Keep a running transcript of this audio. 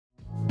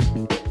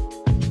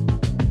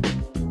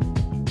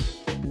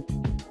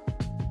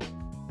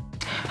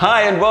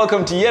Hi and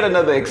welcome to yet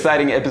another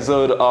exciting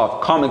episode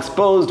of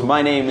Comexposed.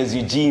 My name is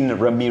Eugene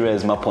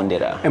Ramirez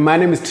Mapondera. And my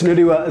name is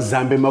Tinodiwa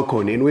Zambe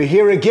Makoni. And we're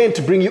here again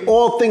to bring you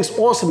all things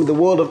awesome in the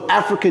world of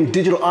African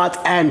digital arts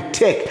and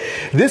tech.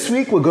 This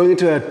week we're going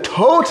into a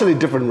totally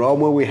different realm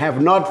where we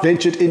have not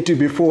ventured into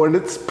before, and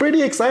it's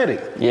pretty exciting.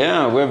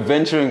 Yeah, we're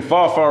venturing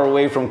far, far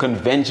away from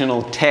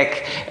conventional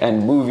tech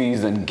and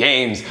movies and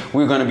games.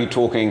 We're going to be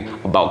talking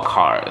about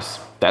cars.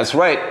 That's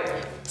right.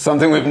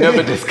 Something we've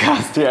never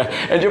discussed here.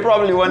 And you're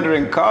probably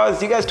wondering,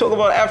 cars? You guys talk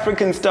about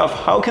African stuff.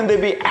 How can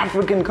they be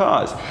African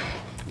cars?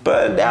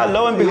 But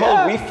lo and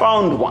behold, we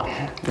found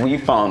one. We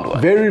found one.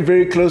 Very,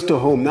 very close to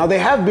home. Now, there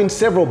have been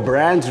several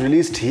brands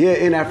released here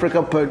in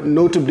Africa, but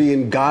notably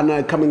in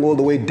Ghana, coming all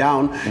the way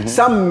down.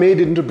 Some made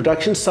it into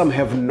production, some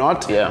have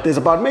not. There's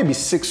about maybe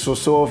 6 or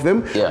so of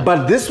them.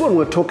 But this one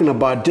we're talking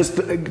about just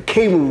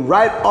came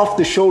right off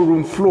the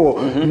showroom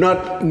floor,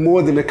 not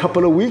more than a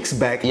couple of weeks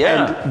back.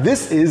 And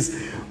this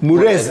is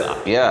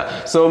Mureza.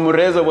 Yeah, so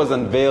Mureza was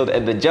unveiled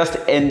at the just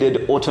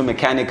ended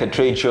Automekanika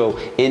trade show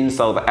in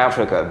South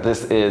Africa.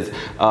 This is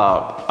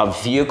a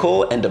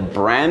vehicle and a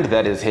brand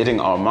that is hitting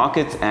our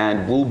markets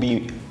and will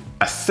be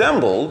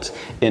assembled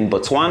in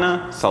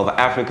Botswana, South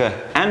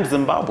Africa, and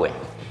Zimbabwe.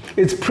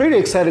 It's pretty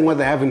exciting what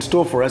they have in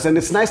store for us, and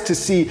it's nice to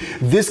see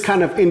this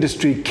kind of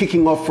industry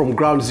kicking off from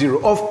ground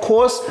zero. Of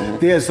course,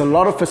 there's a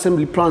lot of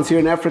assembly plants here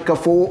in Africa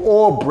for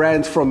all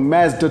brands, from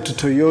Mazda to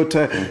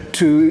Toyota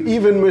to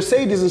even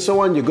Mercedes and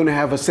so on. You're going to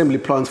have assembly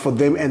plants for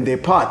them and their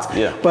parts.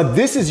 But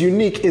this is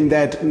unique in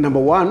that, number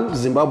one,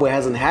 Zimbabwe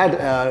hasn't had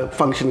a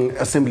functioning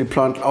assembly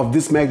plant of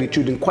this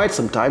magnitude in quite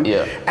some time.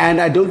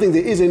 And I don't think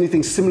there is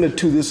anything similar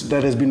to this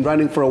that has been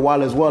running for a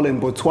while as well in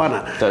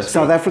Botswana.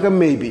 South Africa,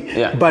 maybe.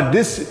 But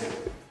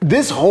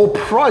this whole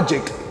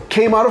project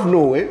came out of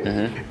nowhere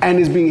and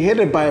is being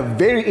headed by a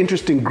very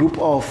interesting group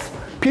of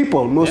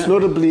people, most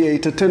notably a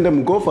Tatenda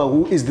Mungofa,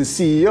 who is the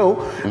CEO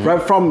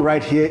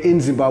right here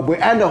in Zimbabwe,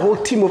 and a whole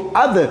team of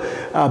other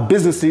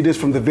business leaders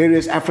from the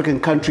various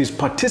African countries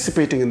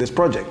participating in this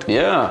project.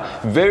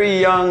 Very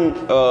young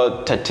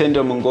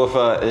Tatenda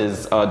Mungofa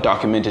is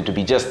documented to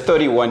be just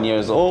 31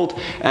 years old,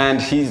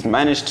 and he's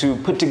managed to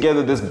put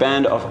together this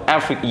band of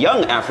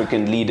young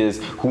African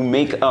leaders who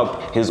make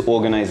up his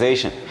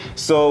organization.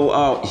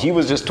 So he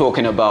was just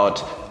talking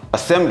about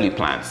assembly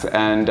plants,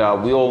 and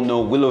we all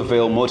know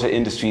Willowvale Motor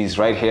Industries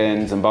right here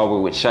in Zimbabwe,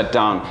 which shut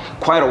down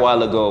quite a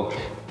while ago.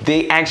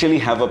 They actually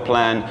have a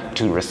plan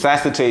to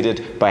resuscitate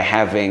it by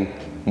having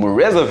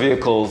Mureza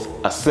vehicles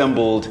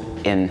assembled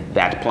in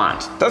that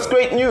plant. That's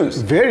great news.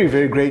 Very,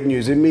 very great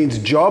news. It means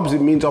jobs,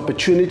 it means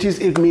opportunities,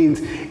 it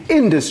means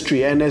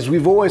industry. And as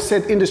we've always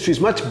said, industry is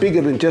much bigger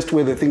than just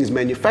where the thing is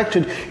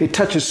manufactured. It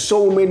touches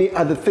so many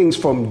other things,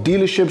 from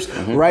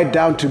dealerships right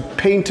down to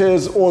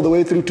painters, all the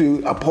way through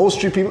to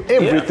upholstery people.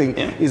 Everything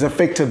is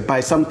affected by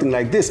something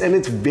like this, and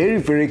it's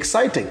very, very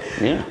exciting.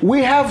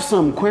 We have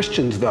some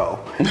questions though.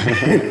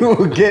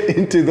 We'll get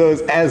into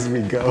those as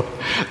we go.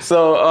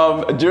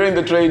 So during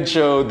the trade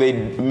show,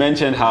 they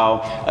mentioned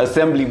how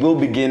assembly will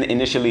begin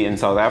initially in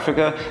South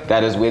Africa.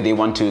 That is where they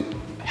want to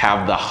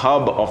have the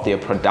hub of their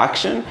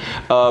production,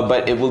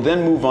 but it will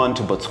then move on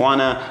to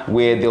Botswana,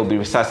 where they'll be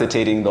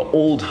resuscitating the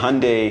old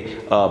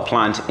Hyundai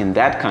plant in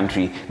that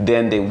country.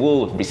 Then they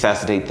will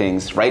resuscitate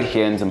things right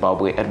here in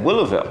Zimbabwe at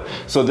Willowvale.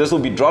 So this will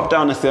be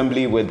drop-down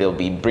assembly, where they'll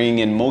be bringing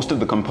in most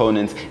of the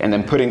components and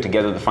then putting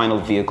together the final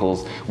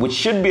vehicles, which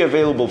should be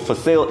available for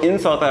sale in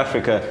South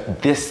Africa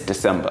this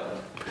December.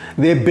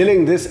 They're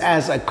billing this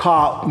as a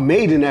car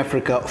made in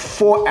Africa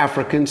for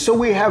Africans. So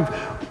we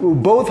have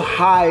both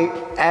high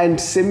and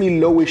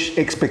semi-lowish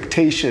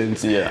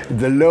expectations.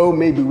 The low,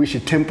 maybe we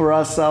should temper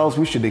ourselves.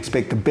 We should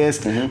expect the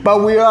best.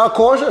 But we are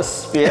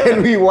cautious.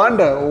 And we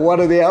wonder,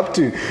 what are they up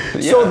to?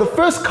 So the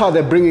first car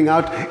they're bringing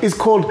out is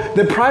called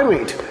the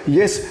Prim8.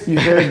 Yes, you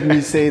heard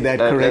me say that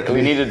correctly.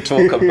 We need to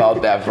talk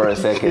about that for a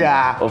second.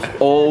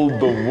 Of all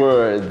the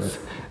words,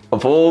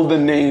 of all the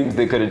names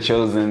they could have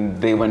chosen,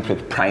 they went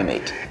with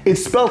Prim8.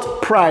 It's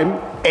spelled Prime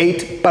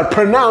 8, but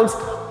pronounced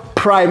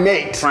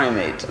Prim8.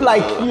 Prim8.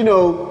 Like, you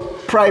know,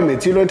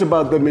 primates. You learned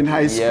about them in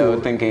high school. Yeah,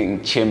 we're thinking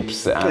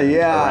chimps and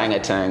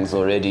orangutans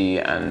already,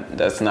 and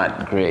that's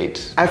not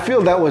great. I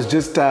feel that was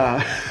just,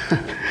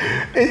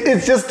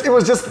 it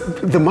was just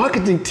the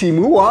marketing team.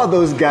 Who are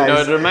those guys? You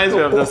know, it reminds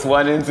me of this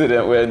one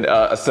incident when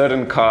a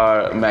certain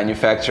car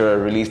manufacturer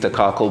released a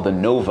car called the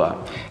Nova.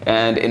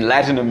 And in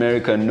Latin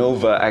America,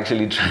 Nova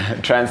actually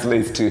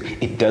translates to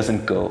 "it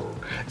doesn't go."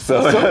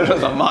 So it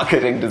was a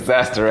marketing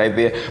disaster right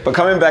there. But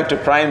coming back to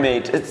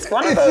Prim8, it's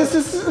one of those...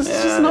 It's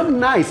just not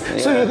nice.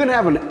 So you're going to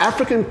have an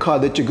African car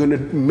that you're going to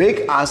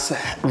make us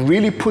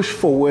really push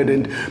forward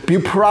and be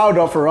proud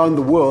of around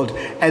the world.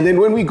 And then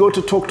when we go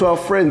to talk to our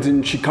friends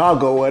in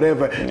Chicago or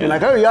whatever, you're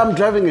like, oh yeah, I'm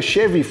driving a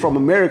Chevy from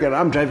America and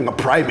I'm driving a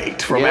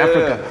Prim8 from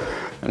Africa.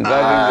 I'm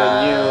driving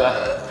the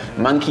new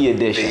monkey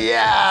edition.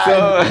 Yeah,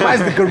 So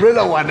mine's the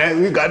Gorilla one.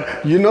 We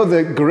got, you know,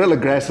 the Gorilla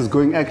Glass is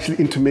going actually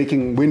into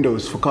making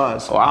windows for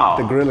cars. Wow.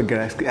 The Gorilla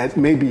Glass.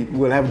 Maybe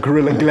we'll have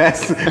Gorilla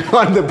Glass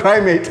on the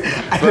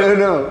Prim8. I don't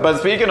know. But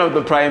speaking of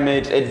the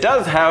Prim8, it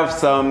does have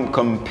some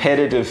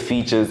competitive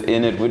features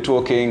in it. We're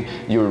talking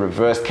your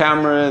reverse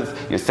cameras,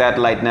 your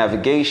satellite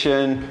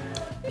navigation,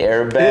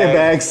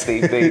 airbags.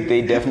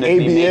 They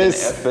definitely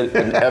made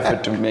an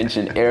effort to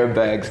mention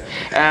airbags.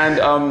 And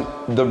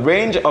the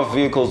range of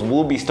vehicles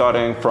will be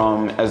starting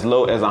from as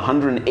low as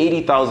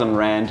 180,000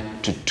 Rand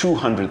to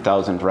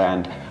 200,000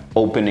 Rand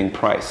opening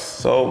price.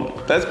 So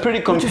that's pretty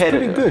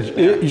competitive. Which is pretty good.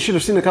 Yeah. You should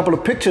have seen a couple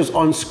of pictures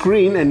on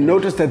screen and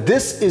noticed that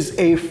this is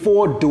a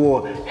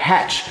 4-door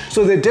hatch.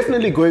 So they're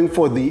definitely going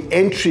for the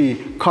entry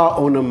car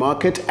owner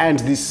market and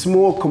the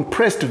small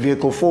compressed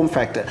vehicle form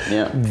factor.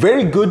 Yeah.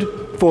 Very good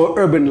for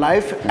urban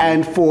life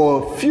and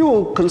for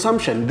fuel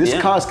consumption. This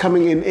car is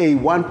coming in a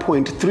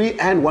 1.3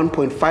 and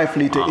 1.5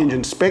 liter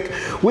engine spec,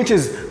 which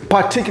is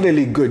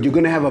particularly good. You're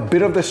going to have a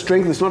bit of the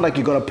strength. It's not like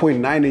you got a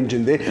 0.9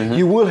 engine there.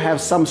 You will have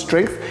some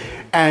strength.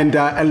 And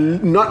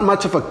not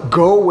much of a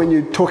go when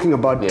you're talking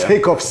about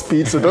takeoff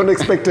speed, so don't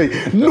expect a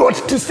 0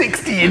 to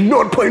 60 in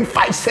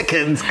 0.5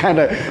 seconds kind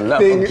of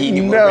thing.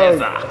 No,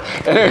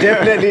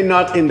 definitely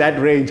not in that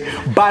range.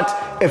 But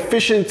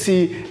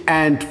efficiency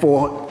and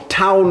for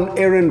town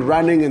errand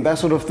running and that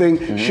sort of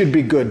thing should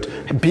be good.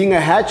 Being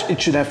a hatch, it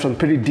should have some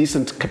pretty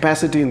decent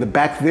capacity in the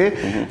back there.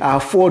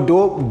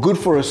 4-door, good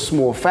for a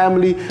small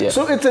family.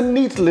 So it's a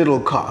neat little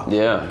car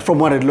from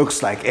what it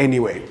looks like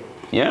anyway.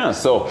 Yeah,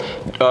 so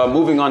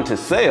moving on to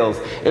sales,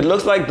 it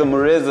looks like the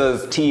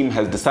Mureza's team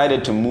has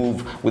decided to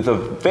move with a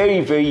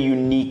very, very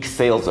unique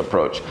sales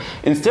approach.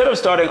 Instead of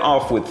starting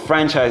off with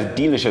franchise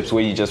dealerships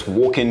where you just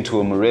walk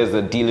into a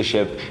Mureza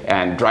dealership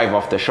and drive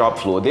off the shop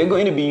floor, they're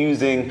going to be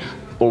using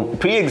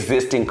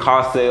pre-existing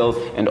car sales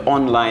and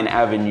online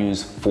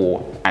avenues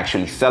for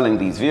actually selling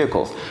these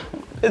vehicles.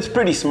 It's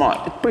pretty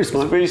smart. It's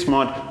pretty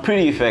smart,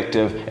 pretty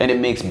effective, and it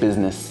makes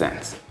business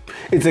sense.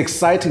 It's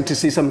exciting to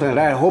see something like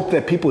that. I hope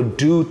that people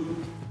do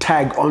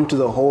tag onto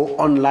the whole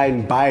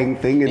online buying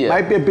thing. It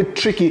might be a bit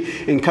tricky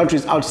in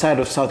countries outside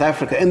of South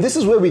Africa. And this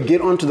is where we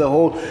get onto the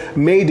whole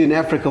made in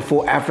Africa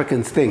for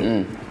Africans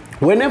thing.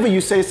 Whenever you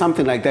say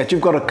something like that,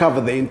 you've got to cover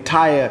the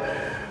entire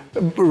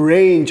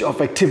range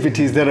of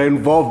activities that are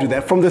involved with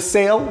that. From the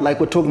sale,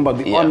 like we're talking about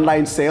the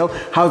online sale,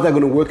 how's that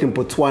going to work in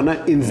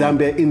Botswana, in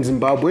Zambia, in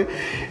Zimbabwe,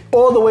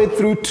 all the way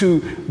through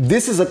to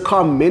this is a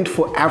car meant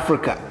for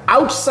Africa.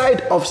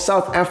 Outside of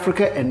South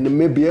Africa and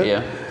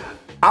Namibia,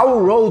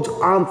 our roads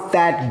aren't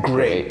that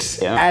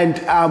great.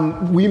 And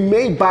we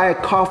may buy a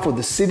car for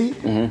the city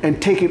and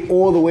take it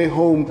all the way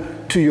home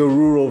to your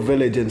rural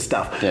village and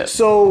stuff.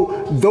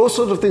 So those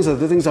sort of things are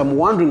the things I'm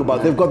wondering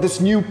about. They've got this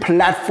new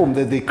platform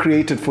that they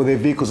created for their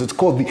vehicles. It's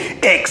called the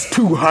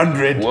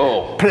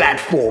X200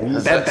 platform.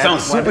 That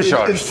sounds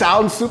supercharged. It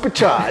sounds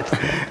supercharged.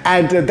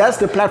 And that's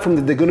the platform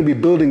that they're going to be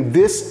building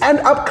this and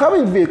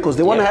upcoming vehicles.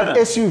 They want to have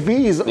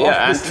SUVs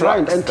off this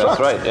line and trucks. That's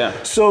right,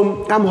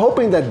 So I'm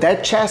hoping that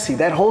that chassis,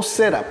 that whole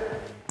setup,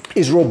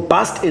 is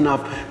robust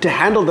enough to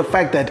handle the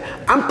fact that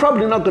I'm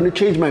probably not going to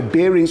change my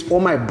bearings or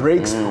my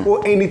brakes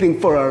or anything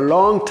for a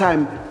long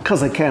time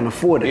because I can't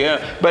afford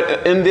it.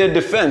 But in their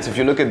defense, if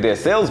you look at their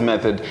sales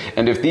method,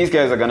 and if these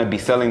guys are going to be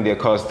selling their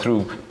cars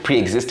through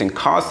pre-existing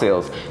car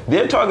sales,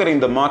 they're targeting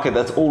the market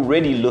that's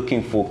already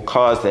looking for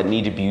cars that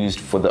need to be used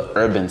for the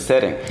urban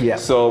setting.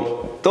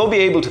 So they'll be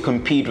able to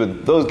compete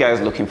with those guys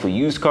looking for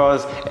used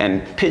cars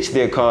and pitch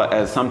their car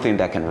as something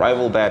that can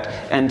rival that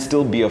and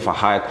still be of a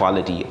higher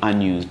quality,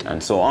 unused,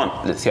 and so on.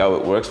 Let's see how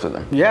it works for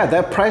them.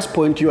 That price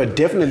point, you are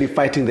definitely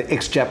fighting the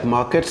ex-Jap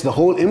market, the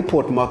whole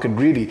import market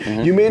really.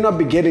 You may not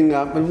be getting,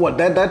 that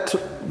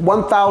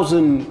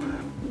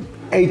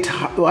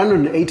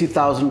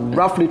 180,000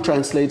 roughly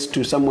translates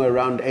to somewhere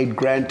around 8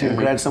 grand, 10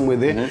 grand, somewhere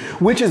there,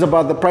 which is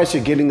about the price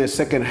you're getting a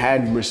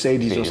second-hand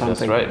Mercedes or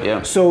something. That's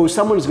right, So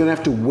someone's going to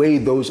have to weigh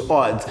those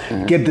odds,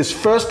 get this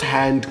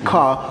first-hand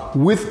car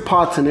with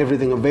parts and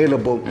everything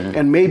available,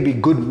 and maybe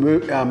good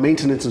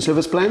maintenance and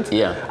service plans.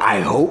 I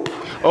hope.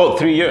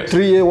 3 years.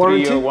 3-year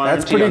warranty. 3-year warranty.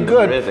 That's pretty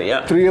good.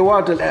 Mureza, 3-year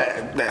warranty.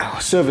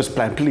 Service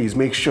plan, please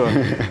make sure.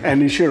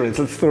 And insurance,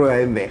 let's throw that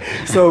in there.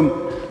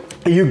 So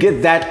you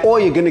get that, or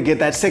you're going to get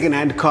that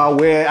second-hand car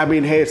where, I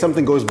mean, hey, if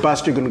something goes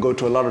bust, you're going to go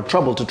to a lot of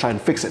trouble to try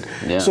and fix it.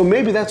 So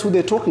maybe that's who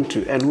they're talking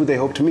to and who they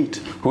hope to meet.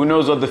 Who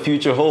knows what the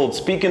future holds?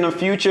 Speaking of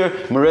future,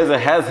 Mureza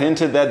has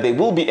hinted that they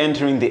will be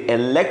entering the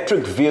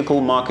electric vehicle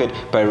market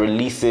by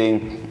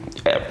releasing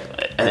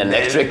an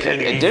electric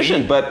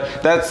edition,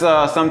 but that's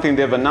something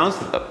they've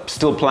announced,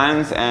 still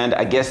plans, and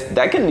I guess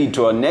that can lead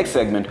to our next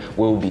segment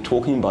where we'll be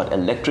talking about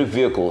electric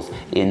vehicles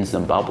in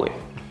Zimbabwe.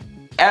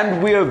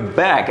 And we're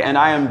back, and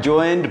I am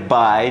joined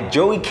by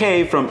Joey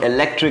K from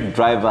Electric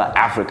Driver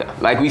Africa.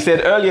 Like we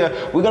said earlier,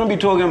 we're going to be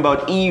talking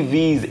about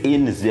EVs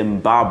in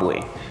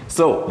Zimbabwe.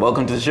 So,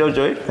 welcome to the show,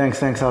 Joey. Thanks.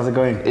 How's it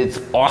going? It's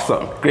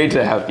awesome. Great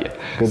to have you.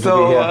 Good to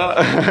be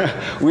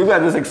here. We've got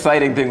this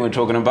exciting thing we're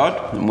talking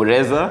about,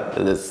 Mureza,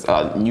 this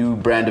new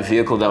brand of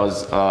vehicle that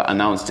was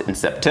announced in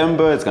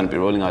September. It's going to be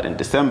rolling out in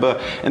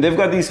December. And they've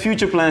got these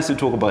future plans to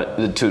talk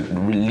about, to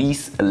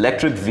release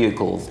electric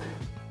vehicles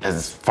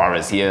as far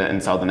as here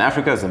in Southern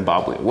Africa,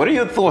 Zimbabwe. What are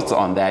your thoughts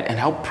on that, and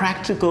how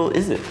practical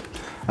is it?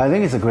 I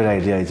think it's a great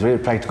idea. It's very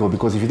practical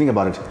because if you think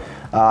about it,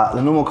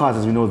 the normal cars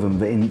as we know them,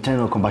 the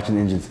internal combustion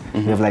engines,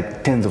 they have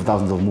like tens of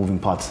thousands of moving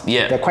parts.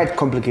 Yeah. They're quite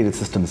complicated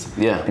systems.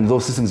 Yeah. And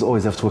those systems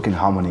always have to work in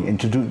harmony. And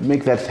to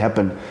make that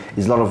happen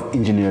is a lot of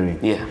engineering.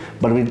 Yeah.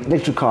 But with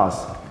electric cars,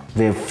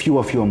 they have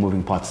fewer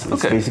moving parts.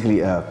 It's basically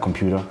a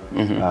computer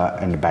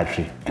and a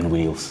battery and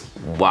wheels.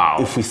 Wow.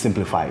 If we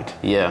simplify it.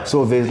 Yeah.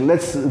 So there's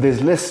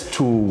less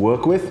to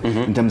work with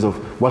in terms of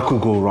what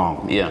could go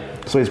wrong. Yeah.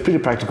 So it's pretty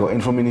practical.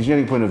 And from an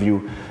engineering point of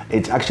view,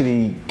 it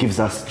actually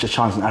gives us a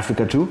chance in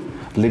Africa to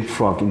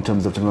leapfrog in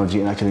terms of technology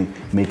and actually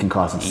making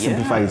cars. It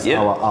simplifies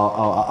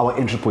our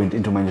entry point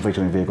into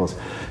manufacturing vehicles.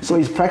 So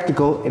it's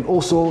practical, and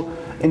also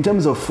in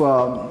terms of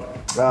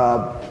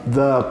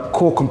the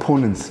core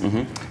components.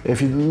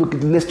 If you look,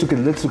 let's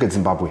look at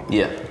Zimbabwe.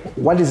 Yeah.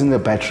 What is in the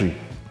battery?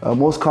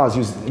 Most cars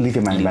use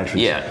lithium-ion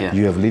batteries. Yeah.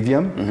 You have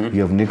lithium,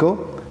 you have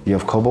nickel, you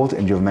have cobalt,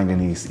 and you have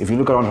manganese. If you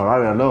look around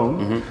Harare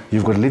alone,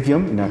 you've got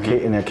lithium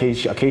in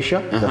acacia,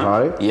 the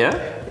Harare.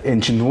 Yeah. In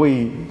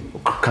Chinoi,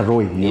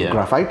 Karoi, you have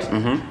graphite,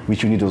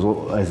 which you need as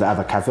the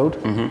other cathode,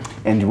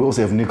 and you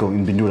also have nickel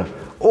in Bindura.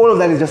 All of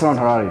that is just around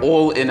Harare.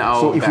 All in our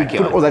So if backyard. we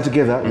put all that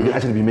together, we can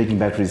actually be making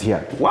batteries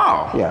here.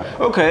 Wow. Yeah.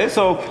 Okay,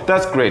 so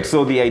that's great.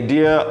 So the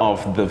idea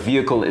of the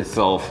vehicle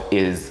itself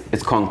is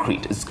it's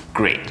concrete. It's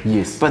great.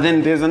 Yes. But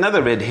then there's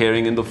another red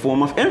herring in the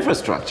form of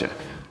infrastructure.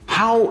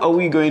 How are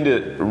we going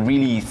to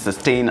really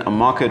sustain a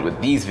market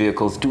with these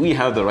vehicles? Do we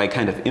have the right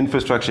kind of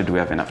infrastructure? Do we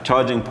have enough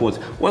charging ports?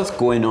 What's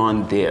going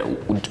on there?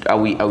 Are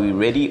we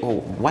ready?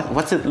 Or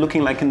what's it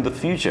looking like in the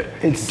future?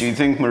 Do you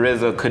think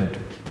Mureza could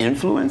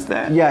influence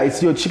that? Yeah,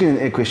 it's your chicken and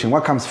egg question.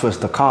 What comes first,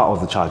 the car or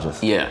the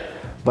chargers? Yeah.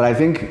 But I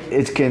think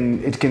it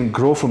can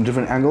grow from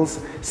different angles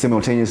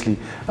simultaneously.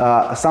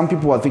 Some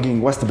people are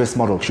thinking, what's the best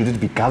model? Should it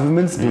be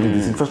governments building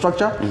this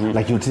infrastructure,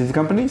 like utility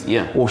companies?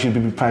 Yeah. Or should it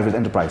be private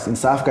enterprise? In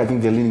South Africa, I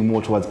think they're leaning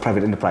more towards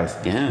private enterprise,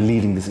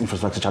 leading this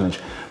infrastructure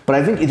challenge. But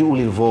I think it will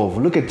evolve.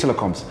 Look at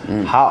telecoms.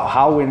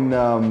 How when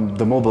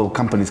the mobile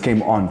companies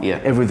came on,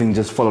 everything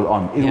just followed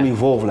on. It will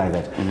evolve like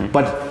that.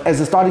 But as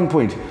a starting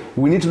point,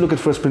 we need to look at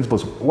first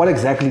principles. What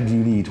exactly do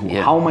you need?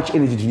 How much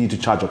energy do you need to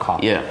charge a car?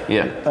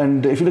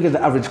 And if you look at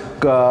the average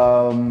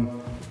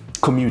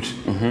commute,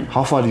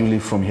 how far do you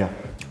live from here?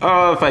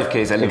 5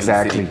 Ks. I live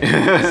exactly. in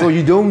the city. So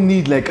you don't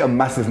need like a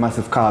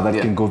massive car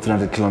that can go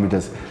 300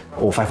 kilometers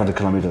or 500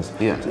 kilometers.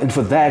 And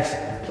for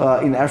that,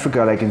 in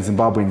Africa, like in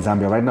Zimbabwe and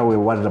Zambia, right now we're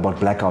worried about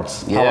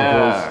blackouts.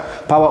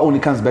 Power only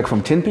comes back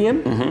from 10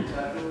 p.m.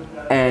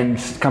 and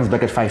comes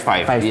back at 5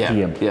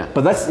 p.m.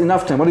 But that's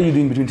enough time. What are you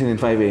doing between 10 and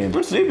 5 a.m.?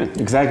 I'm sleeping.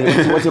 Exactly.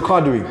 What's your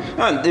car doing?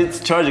 It's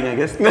charging, I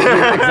guess.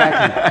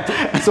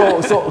 Exactly. So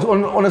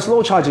on a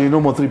slow charger, you know,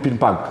 more 3-pin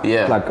plug.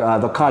 Like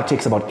the car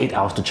takes about 8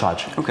 hours to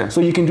charge. Okay.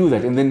 So you can do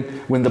that, and then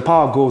when the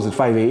power goes at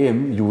 5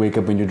 a.m., you wake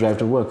up and you drive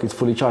to work. It's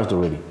fully charged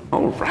already.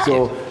 All right.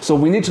 So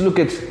we need to look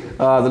at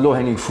the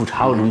low-hanging fruit.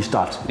 How do we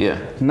start?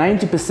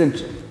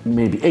 90%,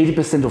 maybe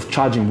 80% of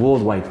charging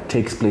worldwide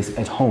takes place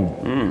at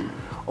home.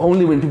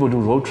 Only when people do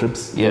road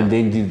trips, when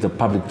they need the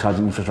public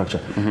charging infrastructure.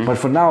 Mm-hmm. But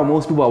for now,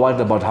 most people are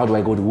worried about how do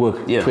I go to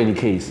work, 20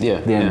 Ks,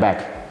 there and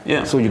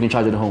back. So you can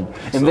charge at home.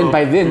 And then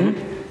by then,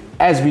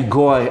 as we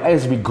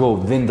go,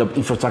 then the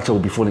infrastructure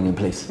will be falling in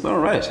place. All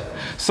right.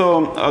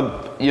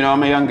 So, you know,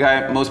 I'm a young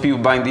guy. Most people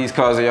buying these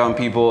cars are young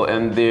people,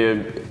 and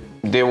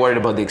they're worried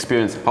about the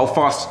experience. How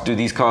fast do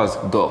these cars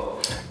go?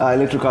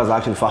 Electric cars are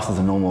actually faster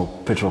than normal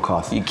petrol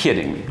cars. You're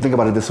kidding me. Think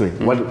about it this way.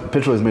 What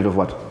petrol is made of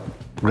what?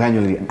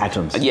 Granularly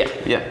atoms.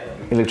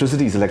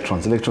 Electricity is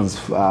electrons.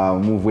 Electrons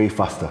move way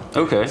faster.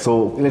 Okay.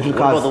 So electric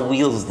cars. What about the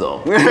wheels,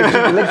 though?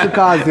 Electric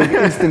cars have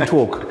instant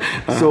torque,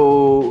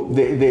 so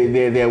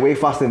they're way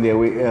faster and they're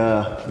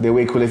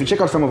way cooler. If you check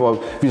out some of our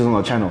videos on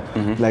our channel,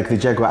 like the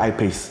Jaguar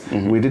I-Pace,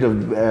 we did a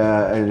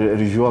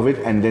review of it,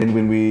 and then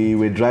when we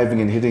were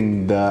driving and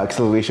hitting the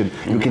acceleration,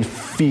 you can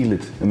feel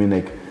it. I mean,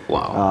 like.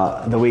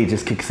 Wow. The way it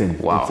just kicks in.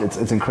 Wow.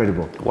 It's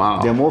incredible.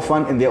 Wow. They're more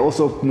fun, and they're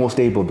also more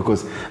stable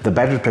because the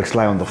battery packs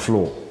lie on the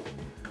floor.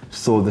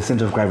 So the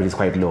center of gravity is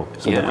quite low,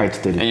 so they're quite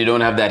steady. And you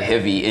don't have that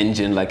heavy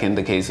engine like in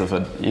the case of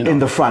a, you know. In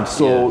the front.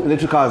 So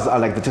electric cars are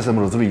like the Tesla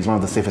Model 3 is one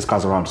of the safest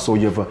cars around. So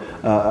you have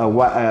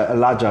a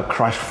larger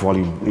crash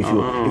volume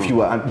if you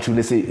were to,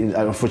 let's say,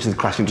 unfortunately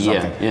crash into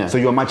something. So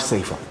you're much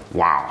safer.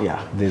 Wow.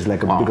 Yeah, there's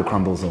like a bigger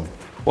crumble zone.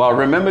 Well,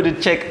 remember to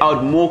check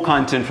out more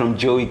content from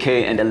Joey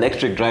K and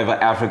Electric Driver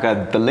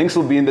Africa. The links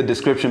will be in the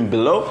description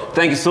below.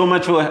 Thank you so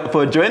much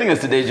for joining us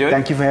today, Joey.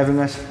 Thank you for having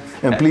us.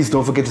 And please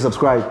don't forget to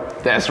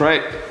subscribe. That's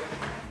right.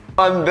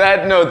 On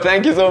that note,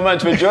 thank you so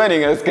much for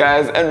joining us,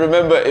 guys. And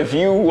remember, if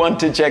you want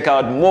to check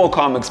out more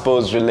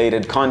Comexposed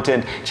related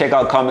content, check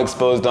out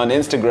Comexposed on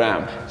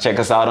Instagram. Check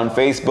us out on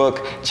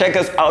Facebook. Check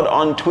us out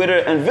on Twitter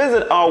and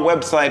visit our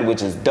website,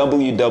 which is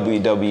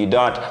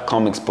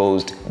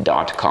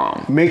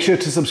www.comexposed.com. Make sure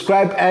to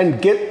subscribe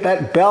and get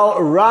that bell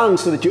rung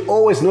so that you're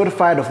always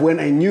notified of when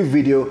a new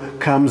video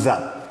comes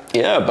up.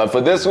 Yeah, but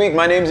for this week,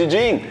 my name's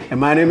Eugene. And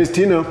my name is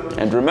Tino.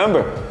 And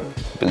remember,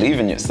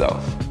 believe in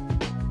yourself.